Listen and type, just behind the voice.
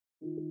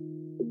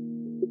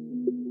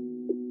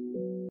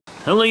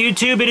Hello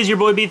YouTube, it is your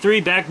boy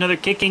B3 back, another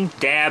kicking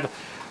dab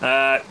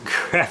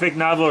graphic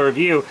novel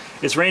review.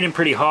 It's raining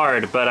pretty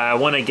hard, but I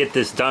want to get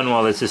this done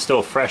while this is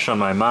still fresh on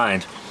my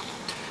mind.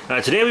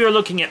 Today we are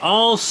looking at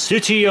all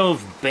City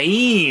of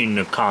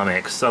Bane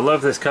comics. I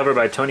love this cover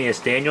by Tony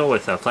S. Daniel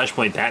with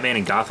Flashpoint Batman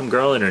and Gotham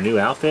Girl in her new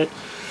outfit.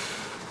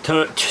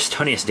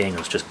 Tony S. Daniel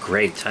is just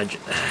great.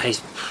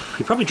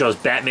 He probably draws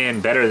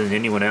Batman better than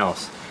anyone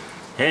else.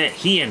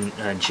 He and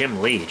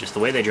Jim Lee, just the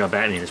way they draw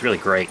Batman is really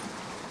great.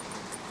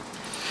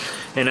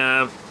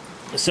 And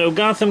so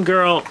Gotham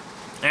Girl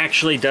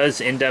actually does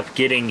end up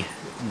getting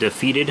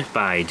defeated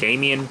by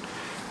Damian,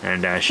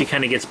 and she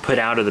kind of gets put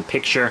out of the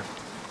picture.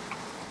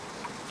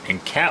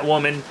 And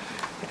Catwoman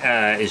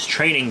is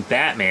training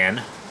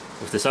Batman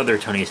with this other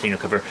Tony S. Daniel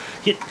cover.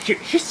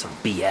 Here's some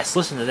BS.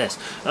 Listen to this.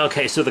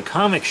 Okay, so the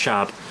comic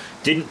shop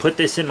didn't put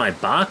this in my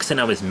box, and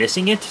I was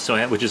missing it,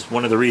 so which is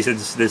one of the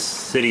reasons this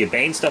City of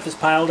Bane stuff is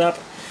piled up.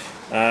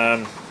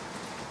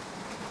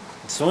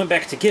 So I went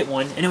back to get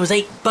one, and it was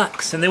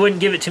 $8, and they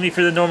wouldn't give it to me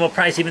for the normal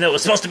price, even though it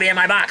was supposed to be in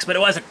my box, but it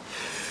wasn't.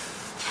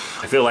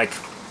 I feel like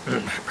I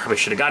probably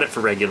should have got it for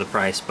regular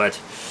price, but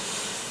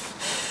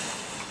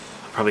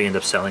I'll probably end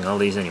up selling all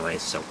these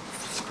anyways, so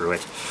screw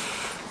it.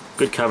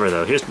 Good cover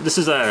though.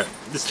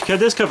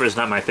 This cover is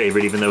not my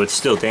favorite, even though it's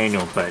still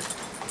Daniel, but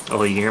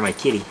oh, you can hear my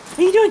kitty. What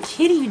are you doing,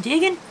 kitty? You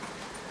digging?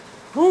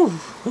 Oh,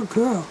 good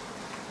girl.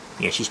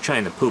 Yeah, she's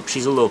trying to poop.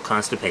 She's a little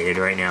constipated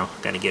right now.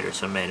 Gotta get her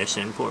some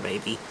medicine, poor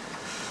baby.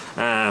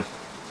 Yeah,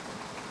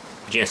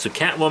 so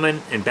Catwoman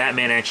and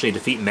Batman actually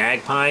defeat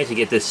Magpie to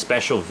get this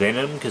special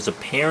venom, because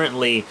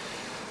apparently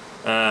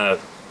the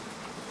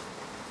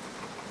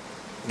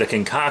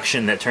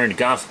concoction that turned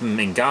Gotham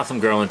and Gotham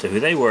Girl into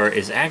who they were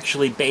is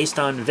actually based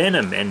on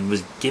venom, and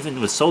was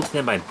sold to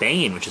them by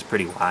Bane, which is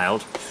pretty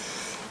wild.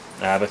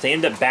 But they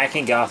end up back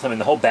in Gotham, and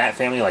the whole Bat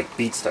family like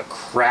beats the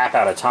crap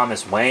out of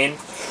Thomas Wayne,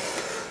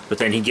 but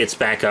then he gets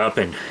back up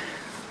and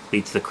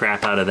beats the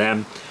crap out of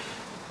them.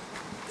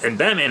 And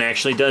Batman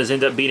actually does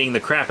end up beating the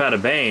crap out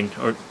of Bane,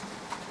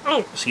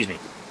 excuse me.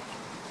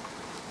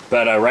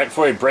 But right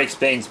before he breaks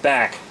Bane's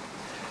back,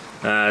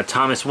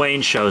 Thomas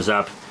Wayne shows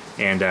up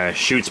and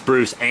shoots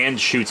Bruce and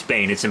shoots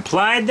Bane. It's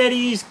implied that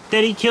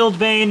he killed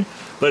Bane,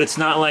 but it's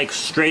not like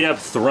straight up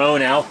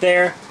thrown out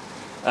there,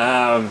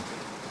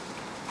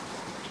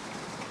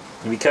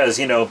 because,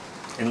 you know,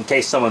 in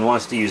case someone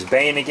wants to use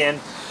Bane again.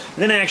 And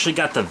then I actually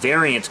got the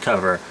variant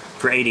cover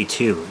for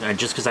 '82,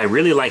 just because I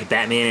really like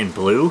Batman in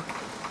blue.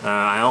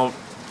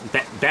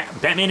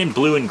 Batman in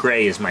blue and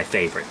gray is my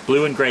favorite.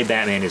 Blue and gray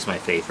Batman is my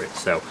favorite.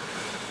 So,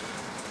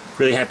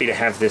 really happy to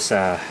have this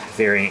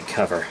variant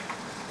cover.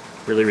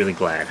 Really, really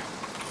glad.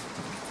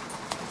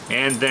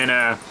 And then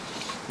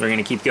we're going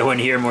to keep going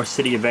here. More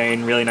City of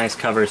Bane. Really nice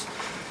covers.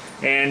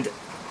 And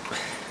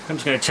I'm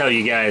just going to tell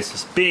you guys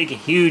this big,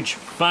 huge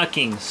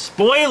fucking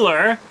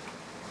spoiler.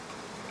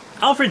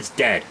 Alfred's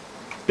dead.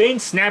 Bane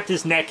snapped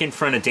his neck in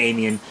front of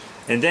Damian,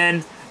 and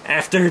then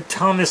after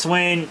Thomas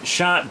Wayne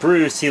shot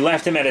Bruce, he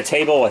left him at a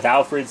table with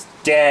Alfred's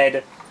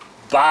dead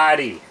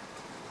body.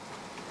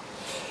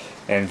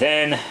 And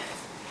then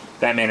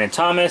Batman and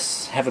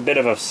Thomas have a bit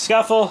of a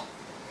scuffle.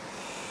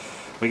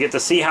 We get to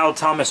see how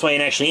Thomas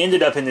Wayne actually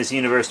ended up in this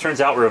universe. Turns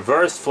out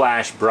Reverse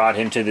Flash brought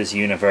him to this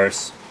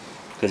universe,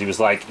 because he was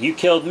like, you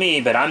killed me,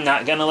 but I'm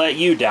not gonna let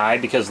you die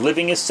because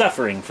living is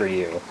suffering for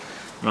you.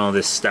 And all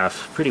this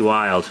stuff. Pretty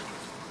wild.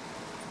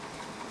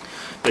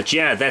 But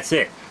yeah, that's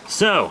it.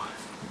 So,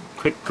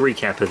 quick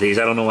recap of these.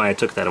 I don't know why I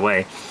took that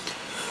away.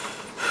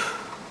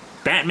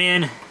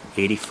 Batman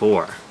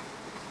 84.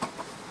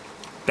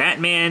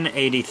 Batman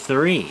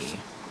 83.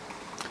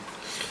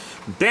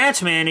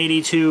 Batman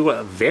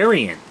 82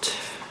 variant.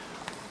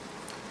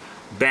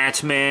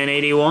 Batman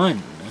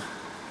 81.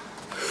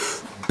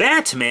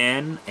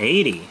 Batman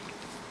 80.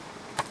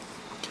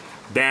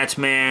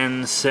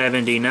 Batman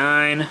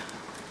 79.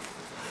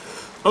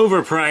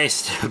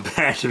 Overpriced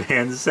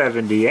Batman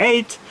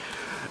 78.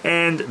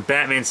 And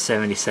Batman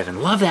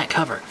 77. Love that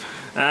cover.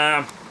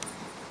 So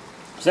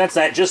that's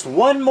that. Just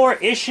one more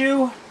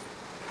issue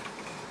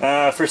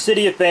for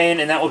City of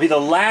Bane, and that will be the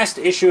last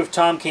issue of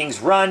Tom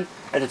King's run.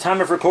 At the time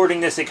of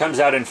recording this, it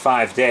comes out in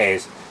 5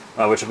 days,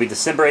 which will be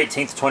December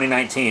 18th,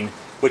 2019,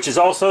 which is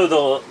also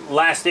the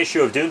last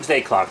issue of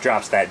Doomsday Clock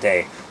drops that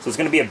day. So it's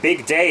going to be a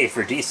big day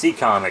for DC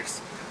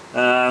Comics.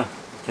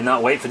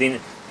 Cannot wait for the...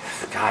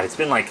 God, it's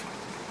been like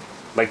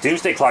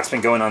Doomsday Clock's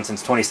been going on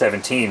since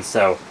 2017,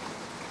 so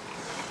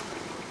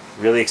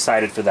really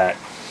excited for that.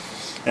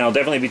 And I'll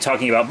definitely be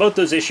talking about both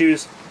those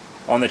issues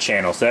on the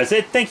channel. So that's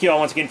it. Thank you all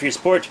once again for your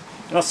support,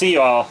 and I'll see you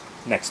all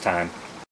next time.